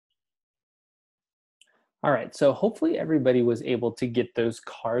All right, so hopefully everybody was able to get those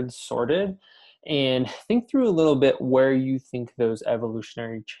cards sorted and think through a little bit where you think those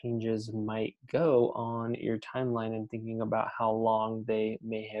evolutionary changes might go on your timeline and thinking about how long they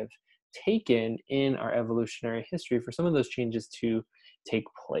may have taken in our evolutionary history for some of those changes to take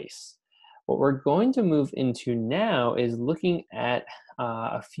place. What we're going to move into now is looking at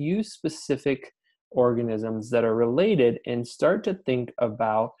a few specific organisms that are related and start to think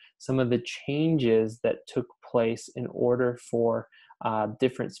about some of the changes that took place in order for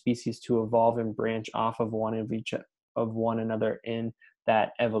different species to evolve and branch off of one another in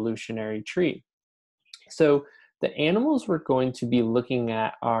that evolutionary tree. So the animals we're going to be looking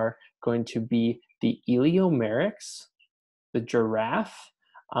at are going to be the Eleomerics, the giraffe,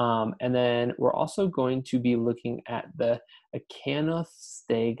 and then we're also going to be looking at the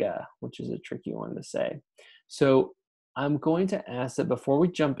Echinostega, which is a tricky one to say. So I'm going to ask that before we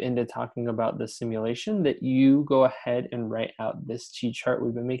jump into talking about the simulation, that you go ahead and write out this T-chart.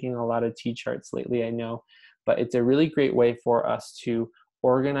 We've been making a lot of T-charts lately, I know, but it's a really great way for us to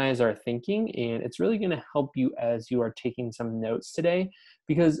organize our thinking, and it's really going to help you as you are taking some notes today,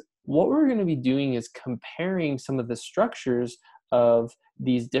 because what we're going to be doing is comparing some of the structures of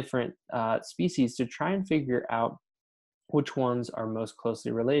these different species to try and figure out which ones are most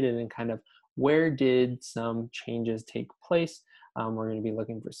closely related and kind of where did some changes take place. We're going to be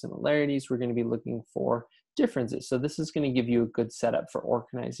looking for similarities. We're going to be looking for differences. So this is going to give you a good setup for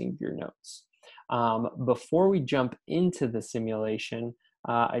organizing your notes. Before we jump into the simulation,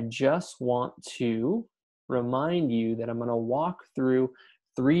 I just want to remind you that I'm going to walk through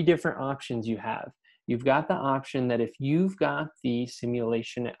three different options you have. You've got the option that if you've got the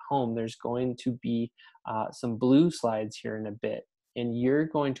simulation at home, there's going to be some blue slides here in a bit, and you're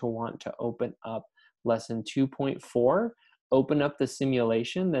going to want to open up lesson 2.4, open up the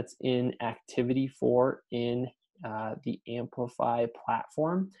simulation that's in activity 4 in the Amplify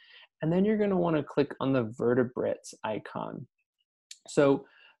platform, and then you're going to want to click on the vertebrates icon. So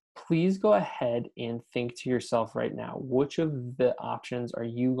please go ahead and think to yourself right now, which of the options are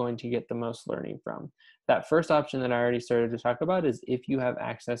you going to get the most learning from? That first option that I already started to talk about is if you have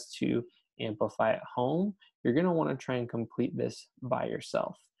access to Amplify at home, you're going to want to try and complete this by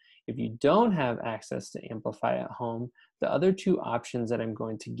yourself. If you don't have access to Amplify at home, the other two options that I'm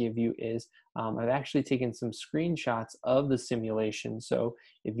going to give you is I've actually taken some screenshots of the simulation. So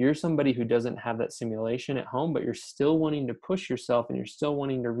if you're somebody who doesn't have that simulation at home, but you're still wanting to push yourself and you're still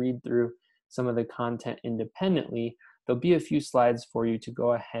wanting to read through some of the content independently, there'll be a few slides for you to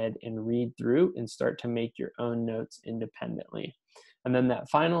go ahead and read through and start to make your own notes independently. And then that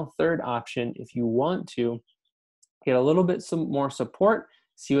final third option, if you want to get a little bit more support,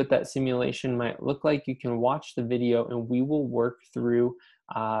 see what that simulation might look like, you can watch the video and we will work through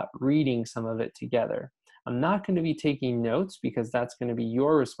reading some of it together. I'm not going to be taking notes because that's going to be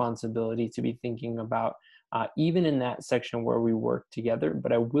your responsibility to be thinking about even in that section where we work together,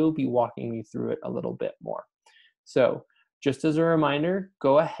 but I will be walking you through it a little bit more. So just as a reminder,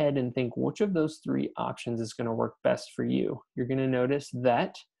 go ahead and think which of those three options is going to work best for you. You're going to notice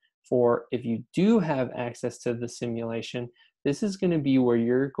that for if you do have access to the simulation, this is going to be where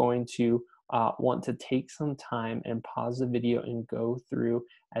you're going to want to take some time and pause the video and go through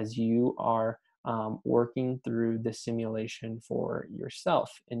as you are working through the simulation for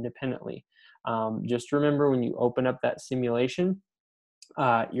yourself independently. Just remember when you open up that simulation,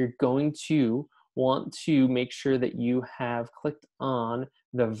 you're going to want to make sure that you have clicked on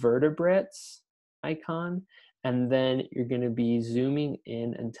the vertebrates icon, and then you're going to be zooming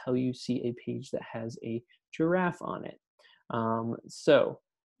in until you see a page that has a giraffe on it. So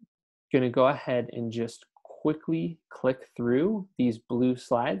going to go ahead and just quickly click through these blue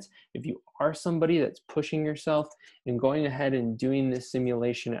slides. If you are somebody that's pushing yourself and going ahead and doing this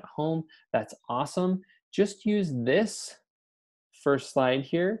simulation at home, that's awesome. Just use this first slide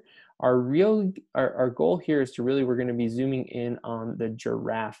here. Our goal here is to really, we're going to be zooming in on the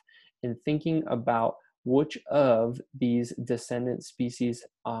giraffe and thinking about which of these descendant species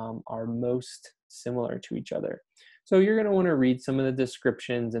are most similar to each other. So you're going to want to read some of the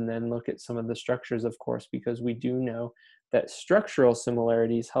descriptions and then look at some of the structures, of course, because we do know that structural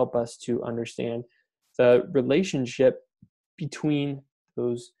similarities help us to understand the relationship between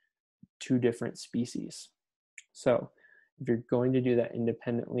those two different species. So if you're going to do that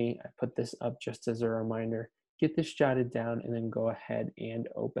independently, I put this up just as a reminder. Get this jotted down and then go ahead and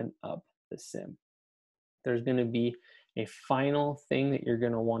open up the sim. There's going to be a final thing that you're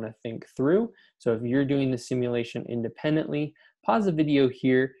going to want to think through. So if you're doing the simulation independently, pause the video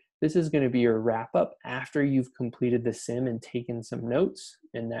here. This is going to be your wrap up after you've completed the sim and taken some notes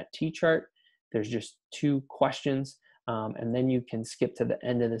in that T-chart. There's just 2 questions, and then you can skip to the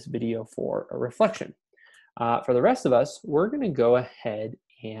end of this video for a reflection. For the rest of us, we're going to go ahead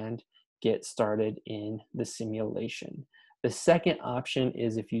and get started in the simulation. The second option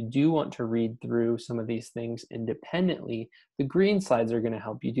is if you do want to read through some of these things independently, the green slides are going to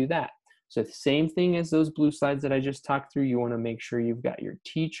help you do that. So the same thing as those blue slides that I just talked through, you want to make sure you've got your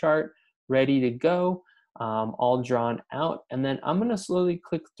T-chart ready to go, all drawn out, and then I'm going to slowly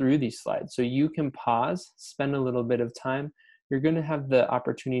click through these slides. So you can pause, spend a little bit of time. You're going to have the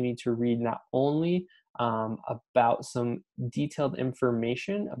opportunity to read not only about some detailed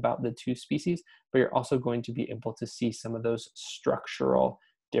information about the 2 species, but you're also going to be able to see some of those structural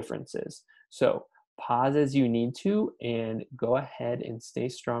differences. So pause as you need to and go ahead and stay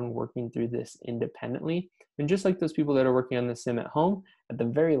strong working through this independently. And just like those people that are working on the sim at home, at the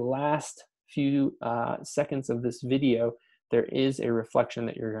very last few seconds of this video, there is a reflection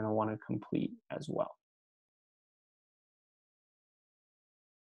that you're going to want to complete as well.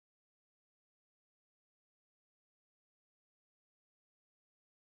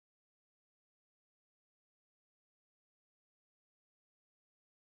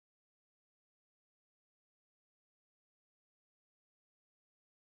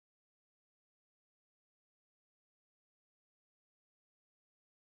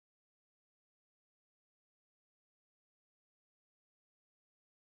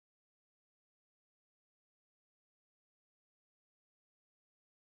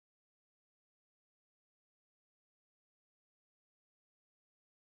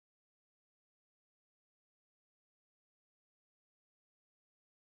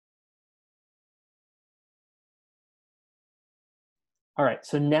 All right,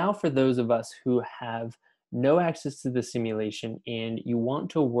 so now for those of us who have no access to the simulation and you want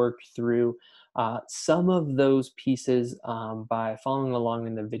to work through some of those pieces by following along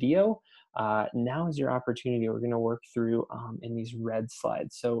in the video, now is your opportunity. We're going to work through in these red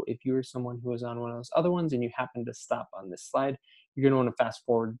slides. So if you're someone who is on one of those other ones and you happen to stop on this slide, you're going to want to fast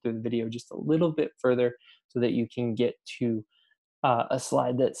forward through the video just a little bit further so that you can get to a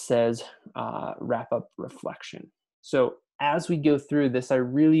slide that says wrap up reflection. So as we go through this, I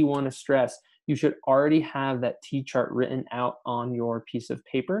really want to stress you should already have that T-chart written out on your piece of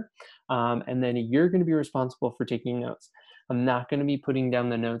paper, and then you're going to be responsible for taking notes. I'm not going to be putting down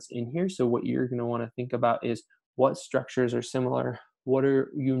the notes in here, so what you're going to want to think about is what structures are similar, what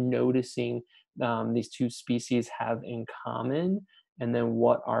are you noticing these 2 species have in common, and then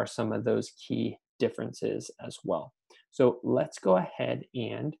what are some of those key differences as well. So let's go ahead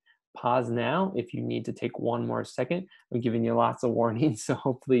and pause now if you need to take one more second. I'm giving you lots of warnings, so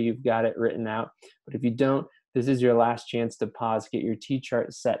hopefully you've got it written out. But if you don't, this is your last chance to pause, get your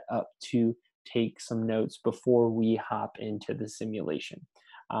T-chart set up to take some notes before we hop into the simulation.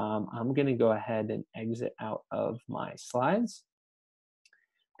 I'm going to go ahead and exit out of my slides.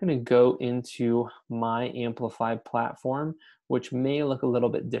 I'm going to go into my Amplified platform, which may look a little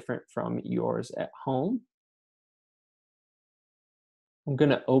bit different from yours at home. I'm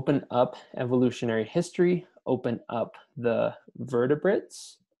going to open up evolutionary history, open up the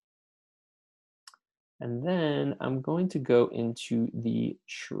vertebrates, and then I'm going to go into the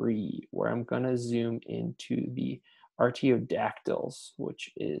tree where I'm going to zoom into the artiodactyls, which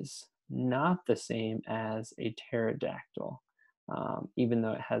is not the same as a pterodactyl, even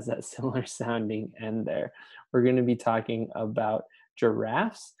though it has that similar sounding end there. We're going to be talking about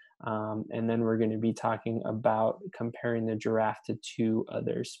giraffes. And then we're going to be talking about comparing the giraffe to 2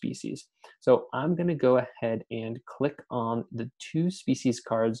 other species. So I'm going to go ahead and click on the 2 species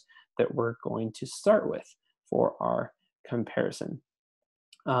cards that we're going to start with for our comparison.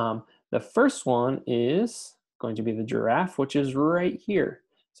 The first one is going to be the giraffe, which is right here.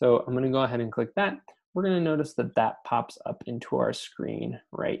 So I'm going to go ahead and click that. We're going to notice that that pops up into our screen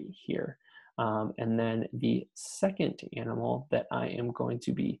right here. And then the second animal that I am going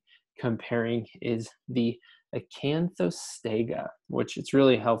to be comparing is the Acanthostega, which it's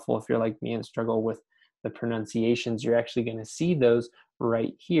really helpful if you're like me and struggle with the pronunciations. You're actually going to see those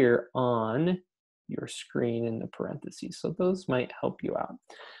right here on your screen in the parentheses. So those might help you out.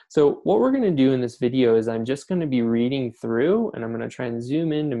 So what we're going to do in this video is I'm just going to be reading through, and I'm going to try and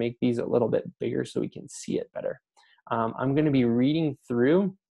zoom in to make these a little bit bigger so we can see it better. I'm going to be reading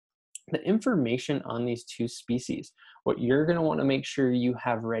through the information on these 2 species. What you're going to want to make sure you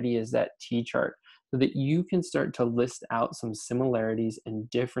have ready is that T-chart so that you can start to list out some similarities and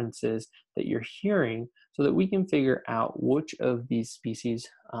differences that you're hearing so that we can figure out which of these species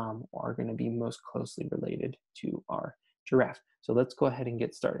are going to be most closely related to our giraffe. So let's go ahead and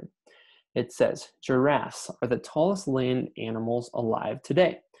get started. It says, giraffes are the tallest land animals alive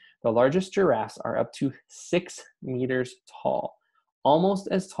today. The largest giraffes are up to 6 meters tall, almost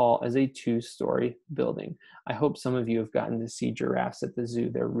as tall as a two-story building. I hope some of you have gotten to see giraffes at the zoo.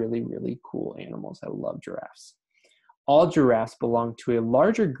 They're really, really cool animals. I love giraffes. All giraffes belong to a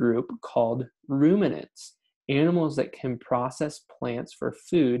larger group called ruminants, animals that can process plants for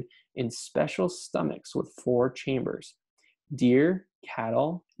food in special stomachs with 4 chambers. Deer,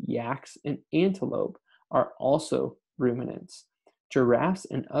 cattle, yaks, and antelope are also ruminants. Giraffes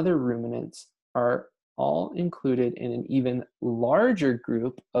and other ruminants are all included in an even larger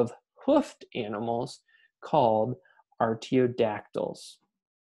group of hoofed animals called artiodactyls.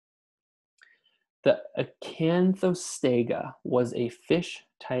 The Acanthostega was a fish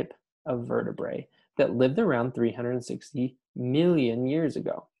type of vertebrae that lived around 360 million years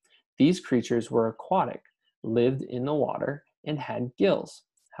ago. These creatures were aquatic, lived in the water, and had gills.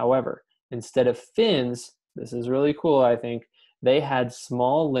 However, instead of fins, this is really cool, I think, they had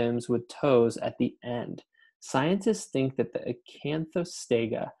small limbs with toes at the end. Scientists think that the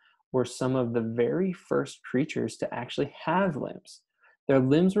Acanthostega were some of the very first creatures to actually have limbs. Their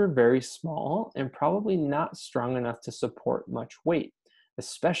limbs were very small and probably not strong enough to support much weight,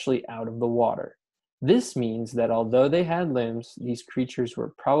 especially out of the water. This means that although they had limbs, these creatures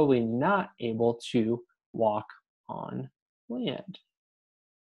were probably not able to walk on land.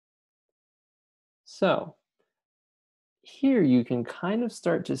 So, here you can kind of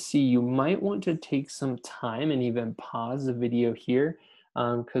start to see you might want to take some time and even pause the video here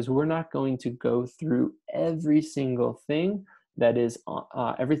because we're not going to go through every single thing that is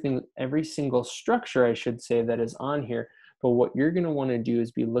every single structure, I should say, that is on here. But what you're going to want to do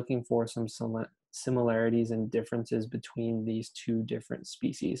is be looking for some similarities and differences between these two different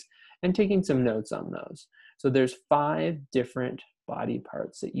species and taking some notes on those. So there's 5 different body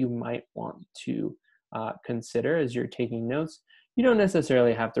parts that you might want to consider as you're taking notes. You don't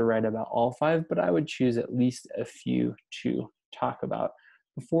necessarily have to write about all 5, but I would choose at least a few to talk about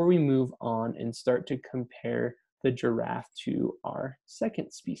before we move on and start to compare the giraffe to our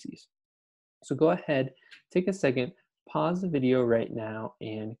second species. So go ahead, take a second, pause the video right now,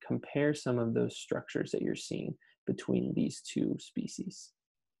 and compare some of those structures that you're seeing between these two species.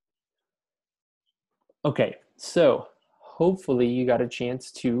 Okay, so hopefully you got a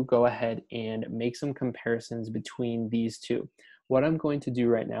chance to go ahead and make some comparisons between these two. What I'm going to do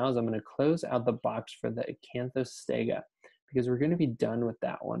right now is I'm going to close out the box for the Acanthostega because we're going to be done with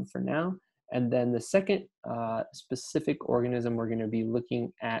that one for now. And then the second specific organism we're going to be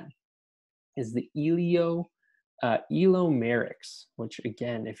looking at is the Elomeryx, which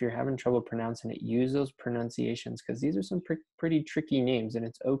again, if you're having trouble pronouncing it, use those pronunciations because these are some pretty tricky names and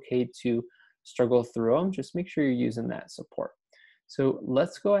it's okay to struggle through them. Just make sure you're using that support. So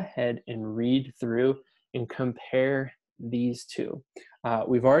let's go ahead and read through and compare these two.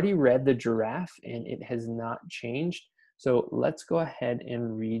 We've already read the giraffe and it has not changed. So let's go ahead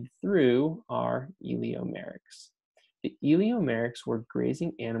and read through our Elomeryx. The Elomeryx were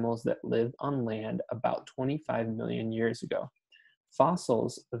grazing animals that lived on land about 25 million years ago.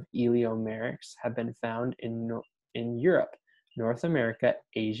 Fossils of Elomeryx have been found in Europe, North America,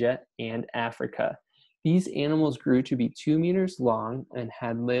 Asia, and Africa. These animals grew to be 2 meters long and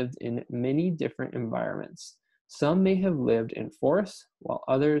had lived in many different environments. Some may have lived in forests, while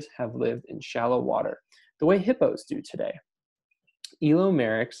others have lived in shallow water, the way hippos do today.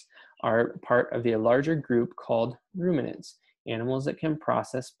 Elomeryx are part of a larger group called ruminants, animals that can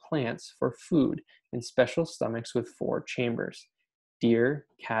process plants for food in special stomachs with 4 chambers. Deer,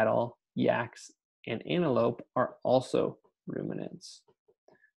 cattle, yaks, and antelope are also ruminants.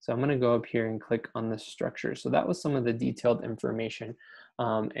 So I'm going to go up here and click on this structure. So that was some of the detailed information.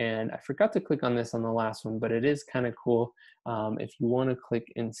 And I forgot to click on this on the last one, but it is kind of cool. If you want to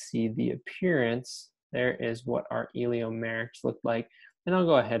click and see the appearance, there is what our Elomeryx looked like. And I'll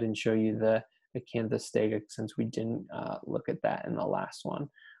go ahead and show you the Acanthostega since we didn't look at that in the last one.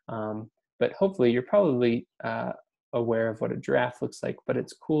 But hopefully you're probably aware of what a giraffe looks like, but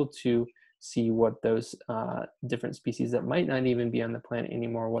it's cool to see what those different species that might not even be on the planet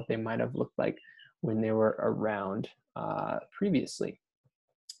anymore, what they might have looked like when they were around previously.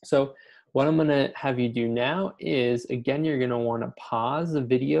 So what I'm gonna have you do now is, again, you're gonna wanna pause the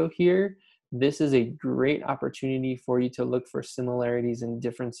video here. This is a great opportunity for you to look for similarities and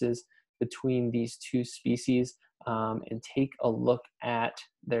differences between these two species and take a look at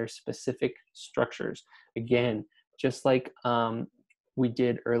their specific structures. Again, just like we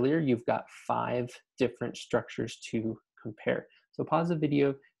did earlier, you've got 5 different structures to compare. So pause the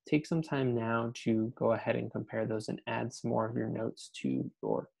video, take some time now to go ahead and compare those and add some more of your notes to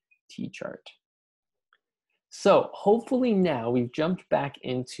your T-chart. So hopefully now we've jumped back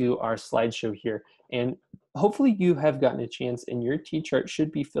into our slideshow here, and hopefully you have gotten a chance and your T-chart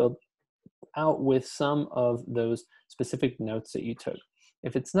should be filled out with some of those specific notes that you took.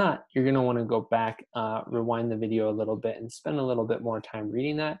 If it's not, you're going to want to go back, rewind the video a little bit and spend a little bit more time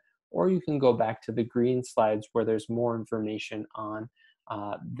reading that, or you can go back to the green slides where there's more information on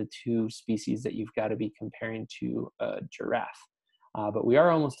the two species that you've got to be comparing to a giraffe. But we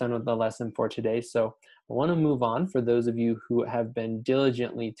are almost done with the lesson for today, so I want to move on for those of you who have been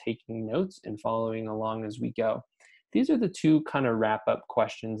diligently taking notes and following along as we go. These are the two kind of wrap up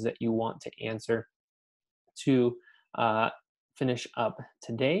questions that you want to answer to finish up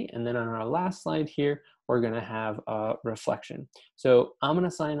today. And then on our last slide here, we're going to have a reflection. So I'm going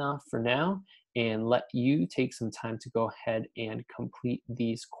to sign off for now and let you take some time to go ahead and complete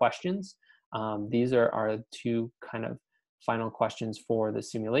these questions. These are our two kind of final questions for the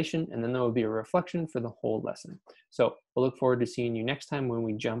simulation, and then there will be a reflection for the whole lesson. So we'll look forward to seeing you next time when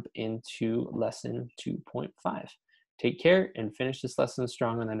we jump into lesson 2.5. Take care and finish this lesson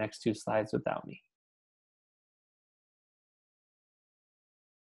strong on the next two slides without me.